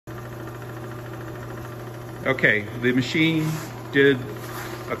Okay, the machine did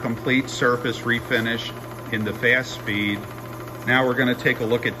a complete surface refinish in the fast speed. Now we're going to take a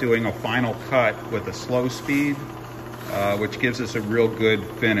look at doing a final cut with a slow speed, which gives us a real good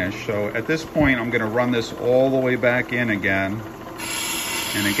finish. So at this point, I'm going to run this all the way back in again.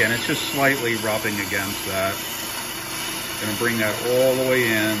 And again, it's just slightly rubbing against that. Going to bring that all the way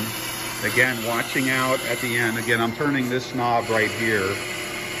in. Again, watching out at the end. Again, I'm turning this knob right here.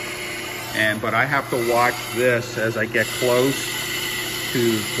 But I have to watch this as I get close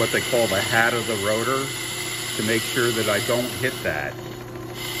to what they call the hat of the rotor to make sure that I don't hit that.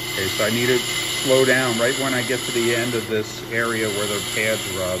 Okay, so I need to slow down right when I get to the end of this area where the pads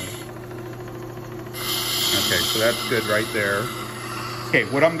rub. Okay, so that's good right there. Okay,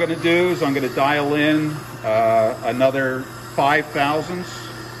 what I'm gonna do is I'm gonna dial in another 5 thousandths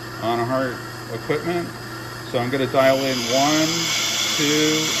on our equipment. So I'm gonna dial in 1, 2,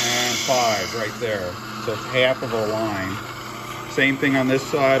 and 5 right there. So it's half of a line. Same thing on this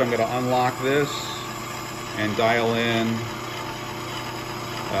side. I'm going to unlock this and dial in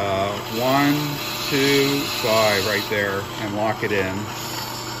 1, 2, 5 right there and lock it in.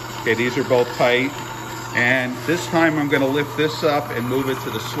 Okay, these are both tight. And this time I'm going to lift this up and move it to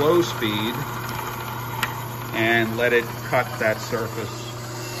the slow speed and let it cut that surface.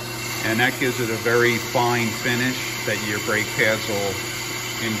 And that gives it a very fine finish that your brake pads will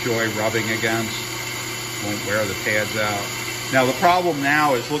enjoy rubbing against. Won't wear the pads out. Now the problem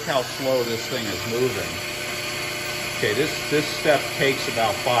now is look how slow this thing is moving. Okay, this step takes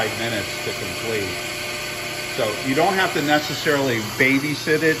about 5 minutes to complete. So you don't have to necessarily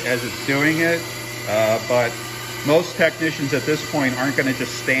babysit it as it's doing it, but most technicians at this point aren't going to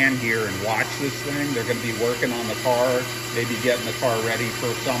just stand here and watch this thing. They're going to be working on the car, maybe getting the car ready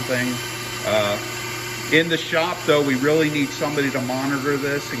for something. In the shop, though, we really need somebody to monitor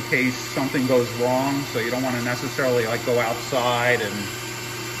this in case something goes wrong. So you don't want to necessarily like go outside and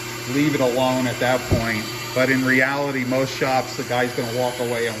leave it alone at that point. But in reality, most shops, the guy's going to walk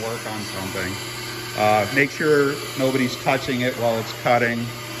away and work on something. Make sure nobody's touching it while it's cutting.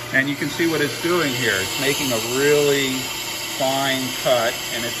 And you can see what it's doing here. It's making a really fine cut,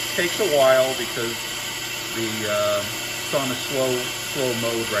 and it takes a while because it's on a slow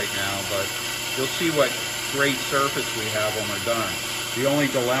mode right now, but you'll see what great surface we have when we're done. The only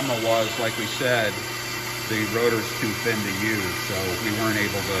dilemma was, like we said, the rotor's too thin to use, so we weren't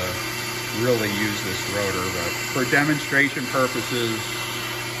able to really use this rotor, but for demonstration purposes,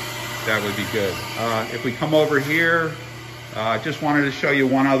 that would be good. If we come over here, I just wanted to show you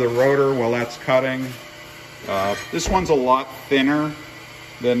one other rotor while that's cutting. This one's a lot thinner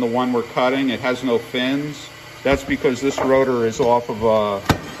than the one we're cutting. It has no fins. That's because this rotor is off of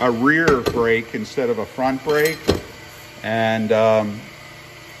a rear brake instead of a front brake. And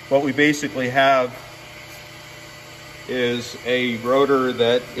what we basically have is a rotor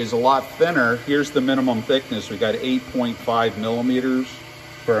that is a lot thinner. Here's the minimum thickness. We got 8.5 millimeters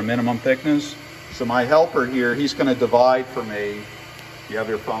for a minimum thickness. So my helper here, he's going to divide for me. You have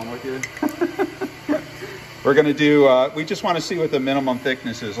your phone with you? We're going to do, we just want to see what the minimum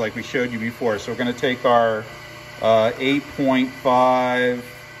thickness is like we showed you before. So we're going to take our 8.5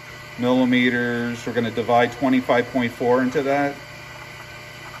 millimeters. We're going to divide 25.4 into that.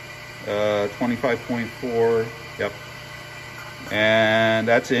 25.4, yep. And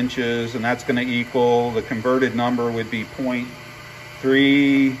that's inches, and that's going to equal, the converted number would be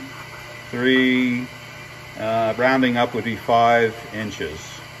 0.33, rounding up would be 5 inches.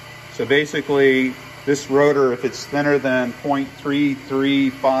 So basically, this rotor, if it's thinner than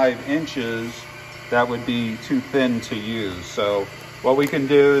 0.335 inches, that would be too thin to use. So what we can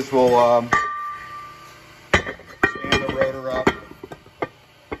do is we'll stand the rotor up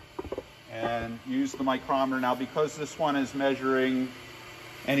and use the micrometer. Now, because this one is measuring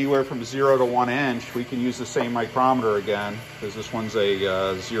anywhere from 0 to 1 inch, we can use the same micrometer again, because this one's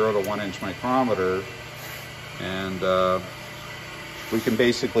a 0 to 1 inch micrometer. And we can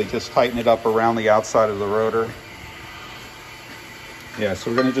basically just tighten it up around the outside of the rotor. Yeah, so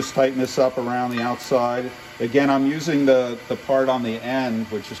we're going to just tighten this up around the outside. Again, I'm using the part on the end,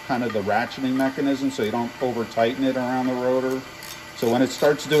 which is kind of the ratcheting mechanism, so you don't over tighten it around the rotor. So when it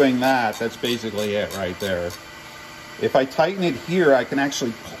starts doing that, that's basically it right there. If I tighten it here, I can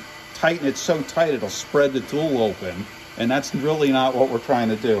actually tighten it so tight it'll spread the tool open. And that's really not what we're trying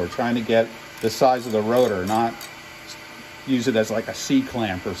to do. We're trying to get the size of the rotor, not use it as like a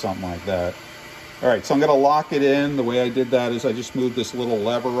C-clamp or something like that. All right, so I'm gonna lock it in. The way I did that is I just moved this little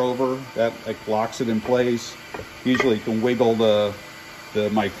lever over. That like locks it in place. Usually you can wiggle the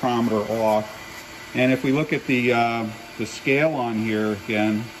micrometer off. And if we look at the scale on here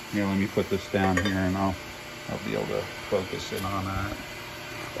again, here, let me put this down here and I'll I'll be able to focus in on that.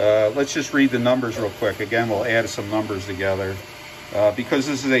 Let's just read the numbers real quick. Again, we'll add some numbers together. Because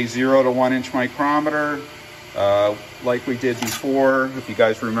this is a 0 to 1 inch micrometer, like we did before, if you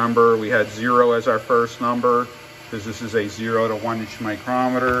guys remember, we had 0 as our first number, because this is a 0 to 1 inch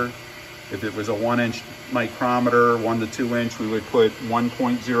micrometer. If it was a 1 inch micrometer, 1 to 2 inch, we would put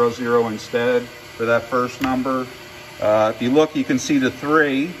 1.00 instead for that first number. If you look, you can see the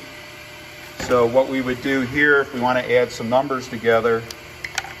 3. So what we would do here, if we want to add some numbers together,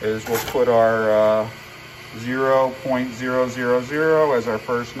 is we'll put our 0.000 as our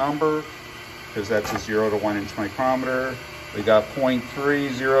first number, because that's a 0 to 1 inch micrometer. We got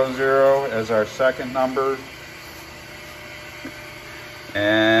 0.300 as our second number.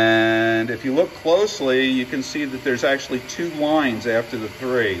 And if you look closely, you can see that there's actually 2 lines after the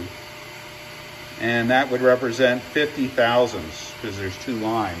 3. And that would represent 50 thousandths, because there's 2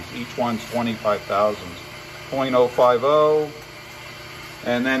 lines. Each one's 25 thousandths. 0.050.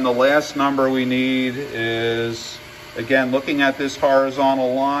 And then the last number we need is, again, looking at this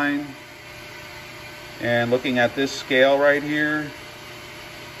horizontal line and looking at this scale right here,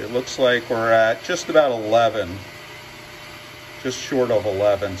 it looks like we're at just about 11, just short of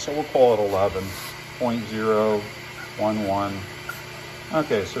 11. So we'll call it 11, 0.011.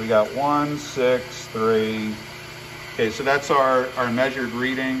 Okay, so we got 1, 6, 3. Okay, so that's our measured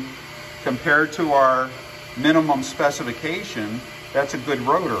reading. Compared to our minimum specification, that's a good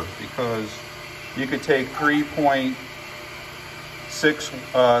rotor, because you could take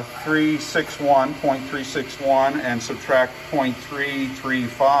 0.361 and subtract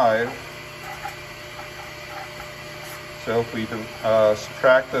 0.335. So if we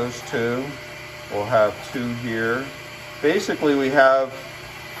subtract those two, we'll have 2 here. Basically, we have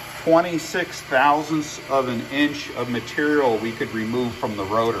 26 thousandths of an inch of material we could remove from the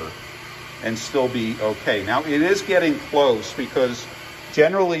rotor and still be okay. Now, it is getting close, because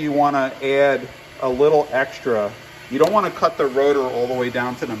generally you want to add a little extra. You don't want to cut the rotor all the way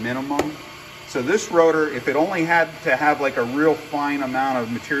down to the minimum. So this rotor, if it only had to have like a real fine amount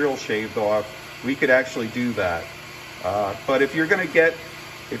of material shaved off, we could actually do that. But if you're going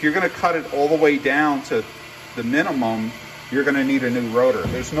to cut it all the way down to the minimum, you're going to need a new rotor.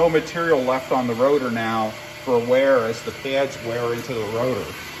 There's no material left on the rotor now for wear as the pads wear into the rotor.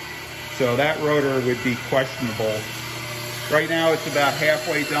 So that rotor would be questionable. Right now it's about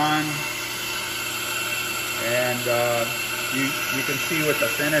halfway done. And you can see what the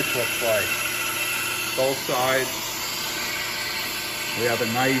finish looks like. Both sides. We have a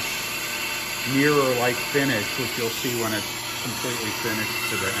nice mirror-like finish, which you'll see when it's completely finished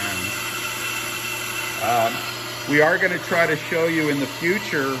to the end. We are going to try to show you in the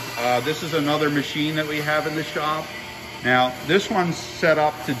future. This is another machine that we have in the shop. Now, this one's set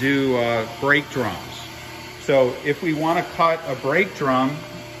up to do brake drums. So if we want to cut a brake drum,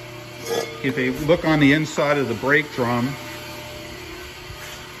 if you look on the inside of the brake drum,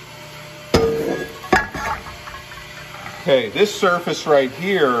 okay, this surface right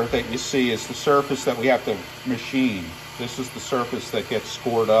here that you see is the surface that we have to machine. This is the surface that gets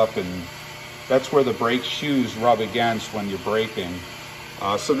scored up, and that's where the brake shoes rub against when you're braking.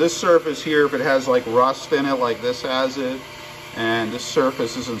 So this surface here, if it has like rust in it, like this has it, and this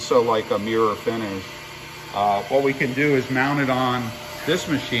surface isn't so like a mirror finish, what we can do is mount it on this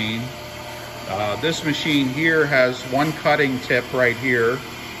machine. This machine here has one cutting tip right here.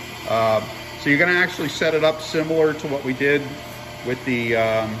 So you're going to actually set it up similar to what we did with the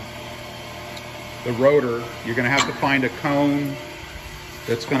rotor. You're going to have to find a cone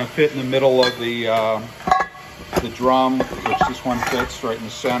that's going to fit in the middle of the drum, which this one fits right in the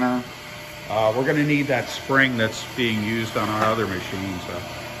center. We're going to need that spring that's being used on our other machines.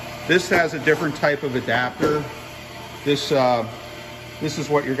 This has a different type of adapter. This is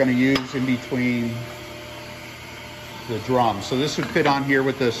what you're going to use in between the drum. So this would fit on here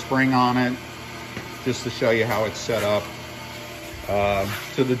with the spring on it, just to show you how it's set up.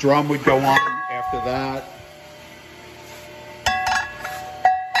 So the drum would go on after that.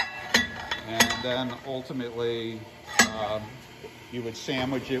 And then ultimately, you would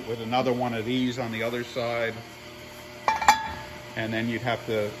sandwich it with another one of these on the other side. And then you'd have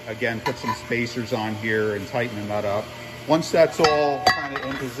to, again, put some spacers on here and tighten the nut up. Once that's all kind of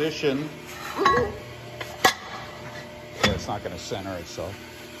in position, yeah, it's not going to center itself.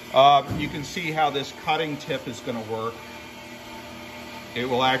 You can see how this cutting tip is going to work. It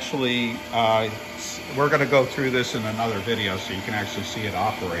will actually, we're going to go through this in another video so you can actually see it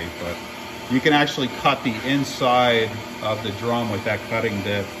operate, but you can actually cut the inside of the drum with that cutting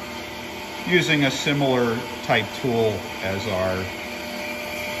tip using a similar type tool as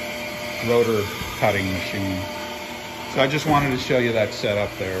rotor cutting machine. So I just wanted to show you that setup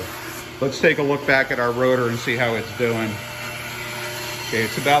there. Let's take a look back at our rotor and see how it's doing. Okay,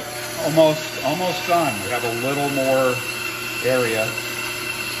 it's about almost done. We have a little more area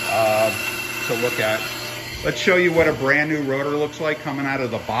to look at. Let's show you what a brand new rotor looks like coming out of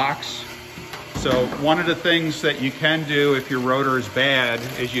the box. So one of the things that you can do if your rotor is bad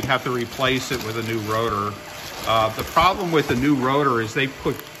is you'd have to replace it with a new rotor. The problem with the new rotor is they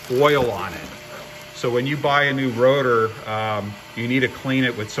put oil on it. So when you buy a new rotor, you need to clean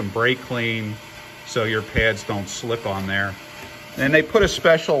it with some brake clean so your pads don't slip on there. And they put a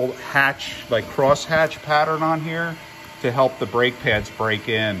special hatch, like cross hatch pattern on here to help the brake pads break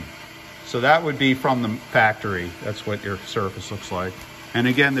in. So that would be from the factory. That's what your surface looks like. And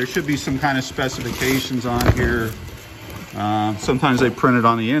again, there should be some kind of specifications on here. Sometimes they print it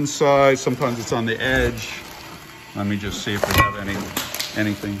on the inside, sometimes it's on the edge. Let me just see if we have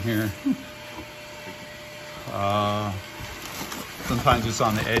anything here. Sometimes it's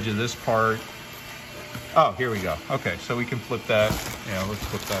on the edge of this part. Oh, here we go. Okay, so we can flip that. Yeah, let's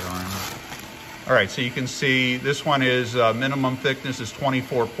flip that around. All right, so you can see this one is minimum thickness is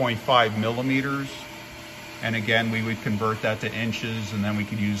 24.5 millimeters. And again, we would convert that to inches, and then we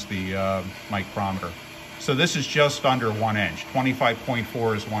could use the micrometer. So this is just under 1 inch.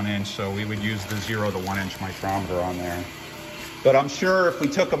 25.4 is 1 inch, so we would use the 0 to 1 inch micrometer on there. But I'm sure if we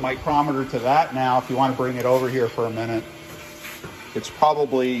took a micrometer to that now, if you want to bring it over here for a minute, it's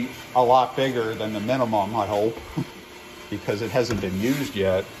probably a lot bigger than the minimum, I hope, because it hasn't been used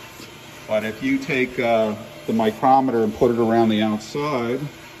yet. But if you take the micrometer and put it around the outside,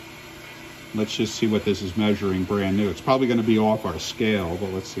 let's just see what this is measuring brand new. It's probably going to be off our scale,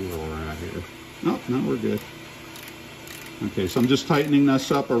 but let's see where we're at here. No, we're good. Okay, so I'm just tightening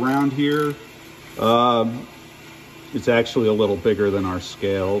this up around here. It's actually a little bigger than our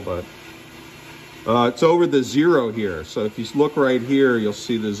scale, but it's over the 0 here. So if you look right here, you'll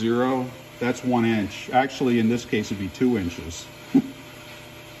see the 0. That's 1 inch. Actually, in this case, it'd be 2 inches.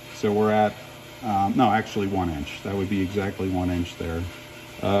 So we're at, no, actually 1 inch. That would be exactly 1 inch there.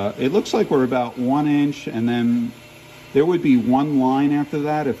 It looks like we're about 1 inch, and then there would be one line after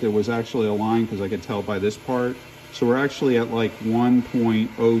that if there was actually a line, because I could tell by this part. So we're actually at like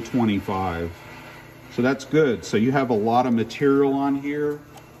 1.025. So that's good. So you have a lot of material on here.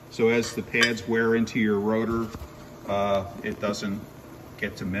 So as the pads wear into your rotor, it doesn't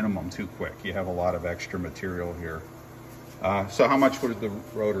get to minimum too quick. You have a lot of extra material here. So how much were the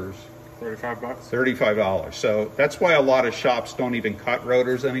rotors? 35 bucks. $35. So that's why a lot of shops don't even cut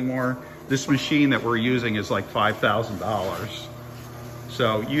rotors anymore. This machine that we're using is like $5,000.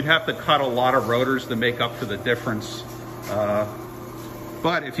 So you'd have to cut a lot of rotors to make up for the difference.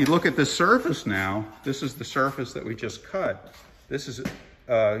 But if you look at the surface now, this is the surface that we just cut. This is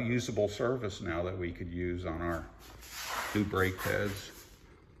a usable surface now that we could use on our new brake pads.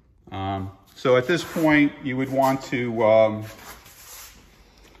 So at this point, you would want to,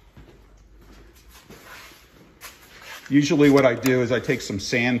 usually what I do is I take some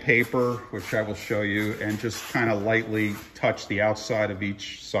sandpaper, which I will show you, and just kind of lightly touch the outside of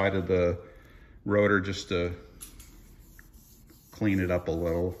each side of the rotor just to clean it up a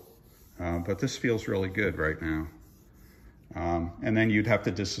little. But this feels really good right now. And then you'd have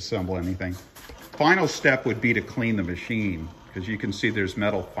to disassemble anything. Final step would be to clean the machine, because you can see there's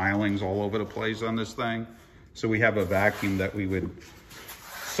metal filings all over the place on this thing. So we have a vacuum that we would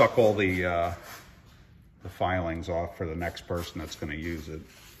suck all the filings off for the next person that's going to use it.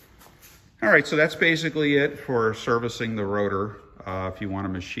 All right, so that's basically it for servicing the rotor. If you want to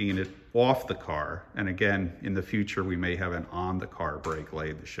machine it off the car, and again, in the future, we may have an on the car brake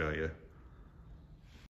lathe to show you.